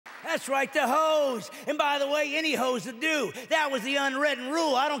That's right, the hose. And by the way, any hose would do. That was the unwritten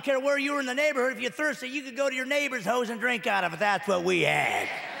rule. I don't care where you were in the neighborhood. If you're thirsty, you could go to your neighbor's hose and drink out of it. That's what we had.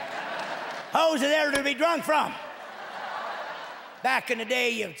 Hose are there to be drunk from. Back in the day,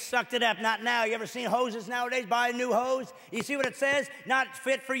 you sucked it up. Not now. You ever seen hoses nowadays? Buy a new hose. You see what it says? Not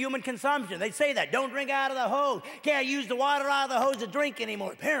fit for human consumption. They say that. Don't drink out of the hose. Can't use the water out of the hose to drink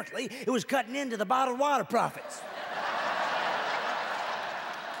anymore. Apparently, it was cutting into the bottled water profits.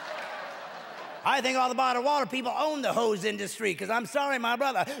 I think all the bottled water people own the hose industry, because I'm sorry, my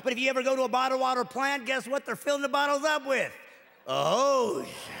brother, but if you ever go to a bottled water plant, guess what they're filling the bottles up with? A hose.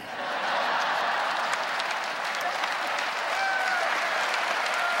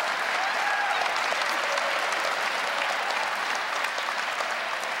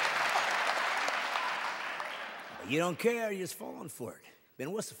 You don't care, you're just falling for it.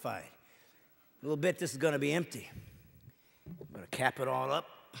 Been wussified. A little bit, this is gonna be empty. I'm gonna cap it all up,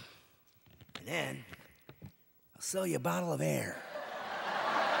 and then I'll sell you a bottle of air.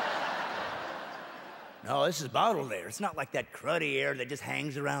 No, this is bottled air. It's not like that cruddy air that just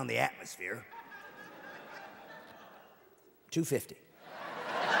hangs around the atmosphere. $2.50.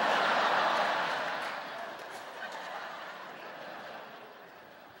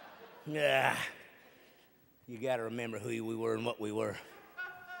 Yeah. You gotta remember who we were and what we were.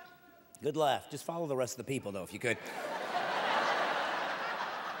 Good laugh. Just follow the rest of the people, though, if you could.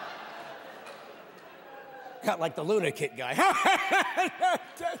 Got like the lunatic guy.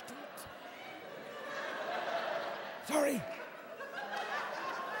 Sorry.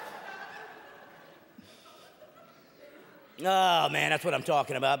 Oh, man, that's what I'm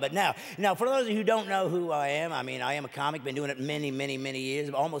talking about. But now, for those of you who don't know who I am, I mean, I am a comic, been doing it many, many, many years,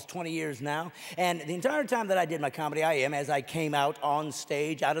 almost 20 years now. And the entire time that I did my comedy, as I came out on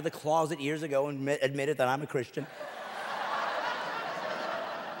stage, out of the closet years ago and admitted that I'm a Christian.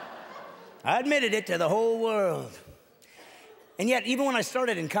 I admitted it to the whole world. And yet, even when I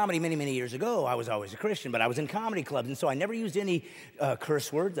started in comedy many, many years ago, I was always a Christian, but I was in comedy clubs, and so I never used any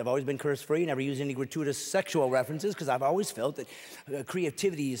curse words. I've always been curse-free, never used any gratuitous sexual references, because I've always felt that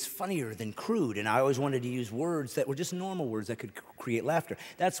creativity is funnier than crude, and I always wanted to use words that were just normal words that could create laughter.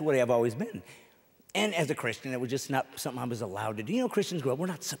 That's the way I've always been. And as a Christian, it was just not something I was allowed to do. You know, Christians grow up, we're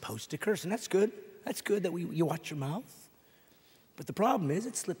not supposed to curse, and that's good. That's good that you watch your mouth. But the problem is,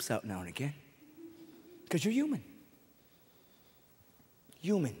 it slips out now and again, because you're human.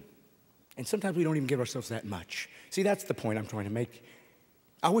 Human. And sometimes we don't even give ourselves that much. See, that's the point I'm trying to make.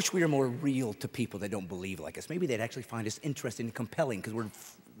 I wish we were more real to people that don't believe like us. Maybe they'd actually find us interesting and compelling because we're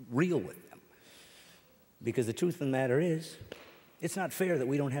real with them. Because the truth of the matter is, it's not fair that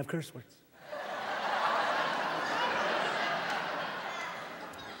we don't have curse words.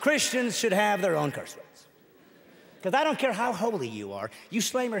 Christians should have their own curse words. Because I don't care how holy you are, you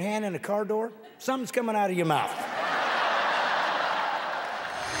slam your hand in a car door, something's coming out of your mouth.